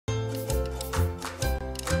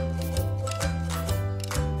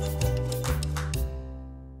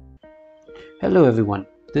Hello everyone,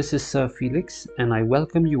 this is Sir Felix and I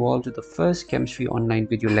welcome you all to the first chemistry online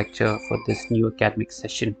video lecture for this new academic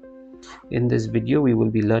session. In this video we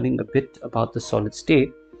will be learning a bit about the solid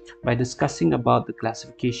state by discussing about the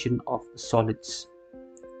classification of the solids.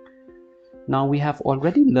 Now we have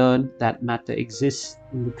already learned that matter exists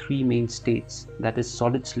in the three main states, that is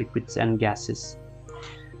solids, liquids and gases.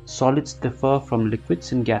 Solids differ from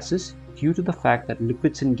liquids and gases due to the fact that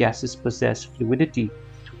liquids and gases possess fluidity,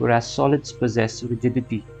 whereas solids possess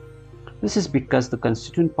rigidity. This is because the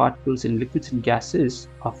constituent particles in liquids and gases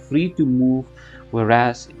are free to move,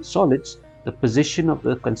 whereas in solids, the position of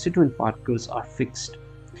the constituent particles are fixed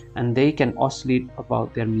and they can oscillate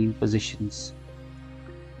about their mean positions.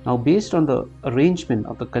 Now, based on the arrangement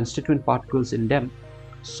of the constituent particles in them,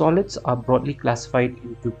 solids are broadly classified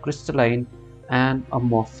into crystalline and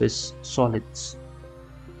amorphous solids.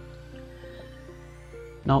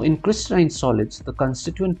 Now, in crystalline solids, the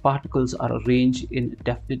constituent particles are arranged in a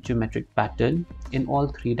definite geometric pattern in all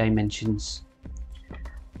three dimensions.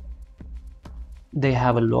 They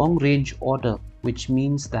have a long range order, which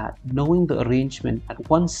means that knowing the arrangement at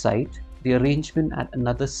one site, the arrangement at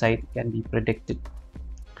another site can be predicted.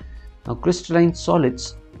 Now, crystalline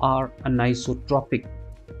solids are anisotropic.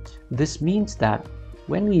 This means that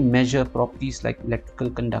when we measure properties like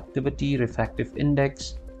electrical conductivity, refractive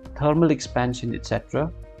index, thermal expansion,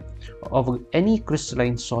 etc. of any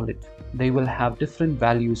crystalline solid, they will have different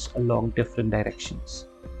values along different directions.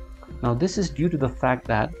 Now this is due to the fact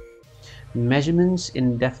that measurements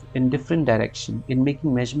in different directions,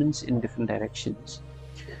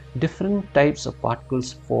 different types of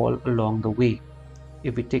particles fall along the way.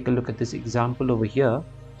 If we take a look at this example over here,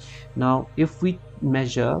 now if we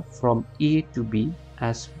measure from A to B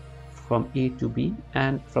and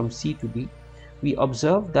from C to D, we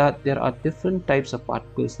observe that there are different types of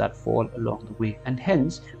particles that fall along the way, and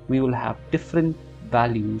hence we will have different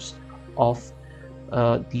values of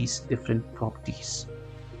these different properties.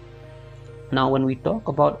 Now when we talk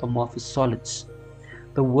about amorphous solids,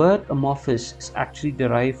 the word amorphous is actually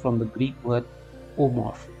derived from the Greek word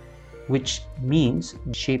omorph, which means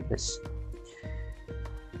shapeless.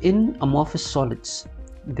 In amorphous solids,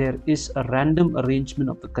 there is a random arrangement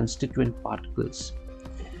of the constituent particles.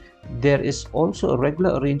 There is also a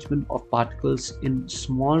regular arrangement of particles in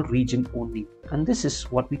small region only, and this is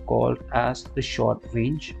what we call as the short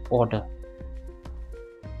range order.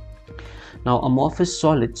 Now, amorphous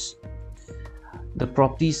solids, the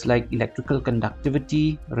properties like electrical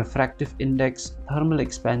conductivity, refractive index, thermal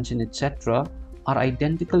expansion, etc. are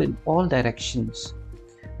identical in all directions,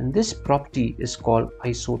 and this property is called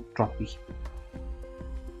isotropy.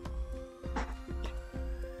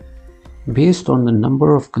 Based on the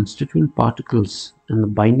number of constituent particles and the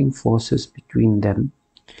binding forces between them,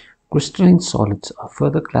 crystalline solids are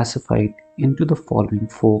further classified into the following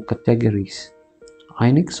four categories: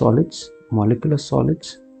 ionic solids, molecular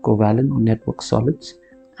solids, covalent or network solids,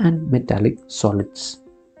 and metallic solids.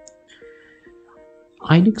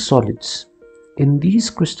 Ionic solids. In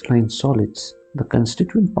these crystalline solids, the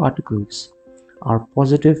constituent particles are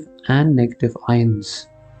positive and negative ions.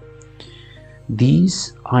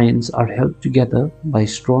 These ions are held together by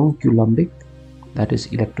strong Coulombic, that is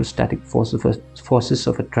electrostatic forces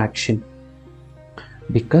of attraction.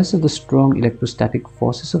 Because of the strong electrostatic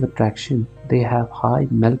forces of attraction, they have high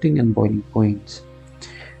melting and boiling points.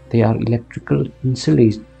 They are electrical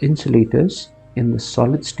insulators in the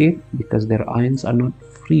solid state because their ions are not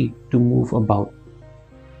free to move about.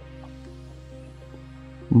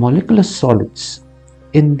 Molecular solids.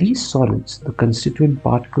 In these solids, the constituent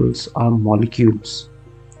particles are molecules.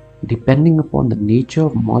 Depending upon the nature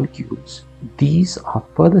of molecules, these are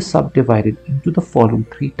further subdivided into the following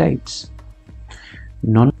three types: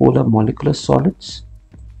 nonpolar molecular solids.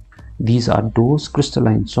 These are those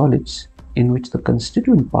crystalline solids in which the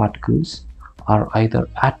constituent particles are either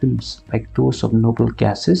atoms like those of noble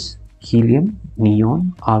gases, helium,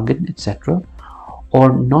 neon, argon, etc.,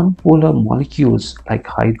 or non-polar molecules like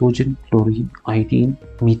hydrogen, chlorine, iodine,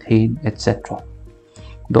 methane, etc.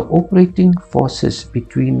 The operating forces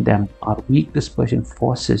between them are weak dispersion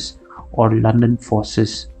forces or London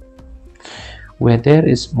forces, where there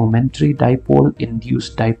is momentary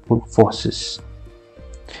dipole-induced dipole forces.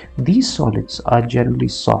 These solids are generally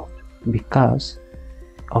soft because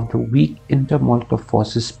of the weak intermolecular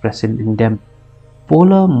forces present in them.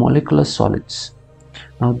 Polar molecular solids.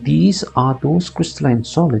 Now these are those crystalline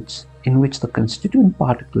solids in which the constituent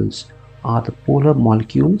particles are the polar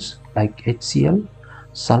molecules like HCl,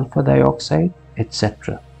 sulfur dioxide,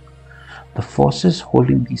 etc. The forces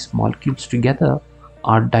holding these molecules together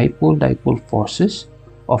are dipole-dipole forces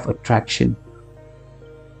of attraction.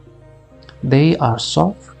 They are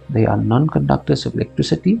soft, they are non-conductors of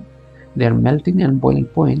electricity, their melting and boiling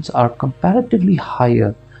points are comparatively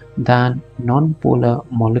higher than non-polar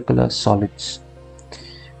molecular solids.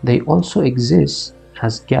 They also exist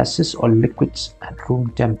as gases or liquids at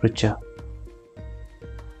room temperature.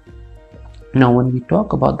 Now, when we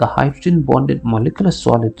talk about the hydrogen-bonded molecular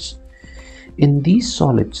solids, in these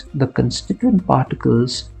solids, the constituent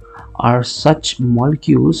particles are such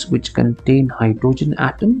molecules which contain hydrogen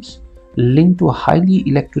atoms linked to a highly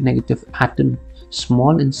electronegative atom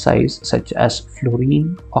small in size, such as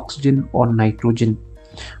fluorine, oxygen, or nitrogen.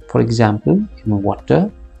 For example, in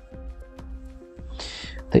water,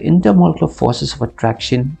 the intermolecular forces of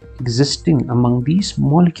attraction existing among these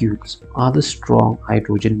molecules are the strong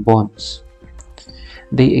hydrogen bonds.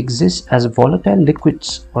 They exist as volatile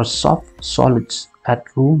liquids or soft solids at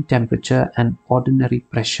room temperature and ordinary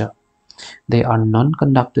pressure. They are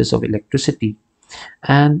non-conductors of electricity,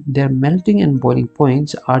 and their melting and boiling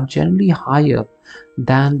points are generally higher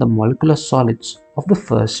than the molecular solids of the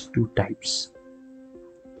first two types.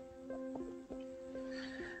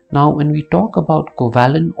 Now, when we talk about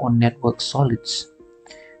covalent or network solids,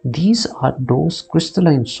 these are those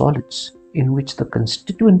crystalline solids in which the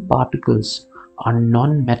constituent particles are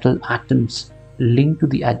non-metal atoms linked to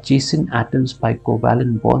the adjacent atoms by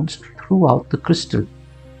covalent bonds throughout the crystal.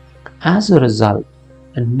 As a result,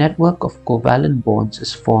 a network of covalent bonds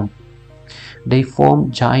is formed. They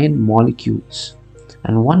form giant molecules,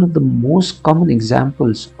 and one of the most common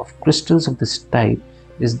examples of crystals of this type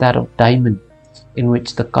is that of diamond, in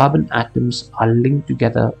which the carbon atoms are linked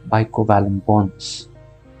together by covalent bonds.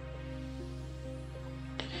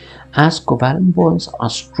 As covalent bonds are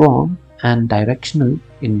strong and directional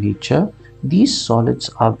in nature, these solids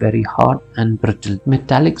are very hard and brittle.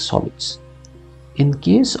 Metallic solids. In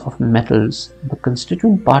case of metals, the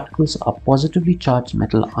constituent particles are positively charged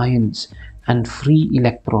metal ions and free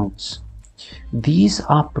electrons. These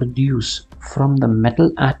are produced from the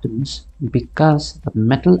metal atoms because the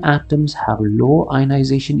metal atoms have low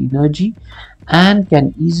ionization energy and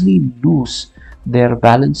can easily lose their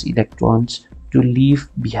valence electrons to leave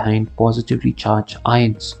behind positively charged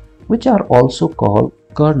ions, which are also called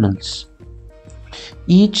kernels.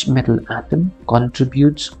 Each metal atom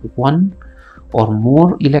contributes one or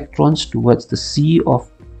more electrons towards the sea of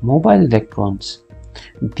mobile electrons.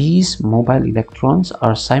 These mobile electrons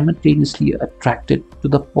are simultaneously attracted to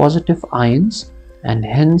the positive ions and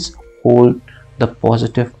hence hold the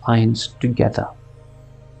positive ions together.